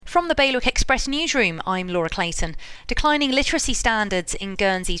From the Bailiwick Express newsroom, I'm Laura Clayton. Declining literacy standards in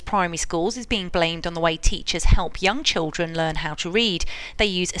Guernsey's primary schools is being blamed on the way teachers help young children learn how to read. They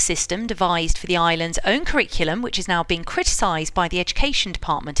use a system devised for the island's own curriculum, which is now being criticised by the Education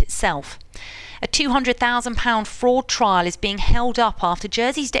Department itself. A £200,000 fraud trial is being held up after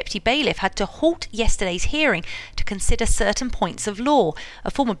Jersey's deputy bailiff had to halt yesterday's hearing to consider certain points of law. A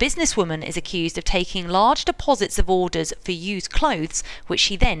former businesswoman is accused of taking large deposits of orders for used clothes, which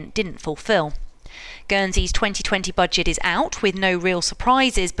she then didn't fulfil. Guernsey's 2020 budget is out with no real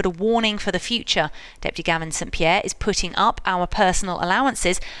surprises, but a warning for the future. Deputy Gavin St Pierre is putting up our personal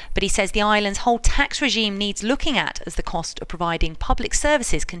allowances, but he says the island's whole tax regime needs looking at as the cost of providing public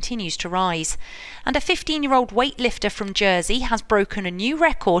services continues to rise. And a 15-year-old weightlifter from Jersey has broken a new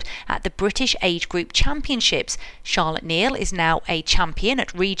record at the British Age Group Championships. Charlotte Neal is now a champion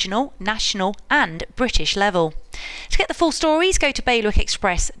at regional, national and British level. To get the full stories, go to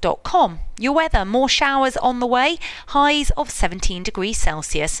bailiwickexpress.com. Your weather, more showers on the way, highs of 17 degrees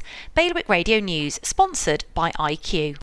Celsius. Bailiwick Radio News, sponsored by IQ.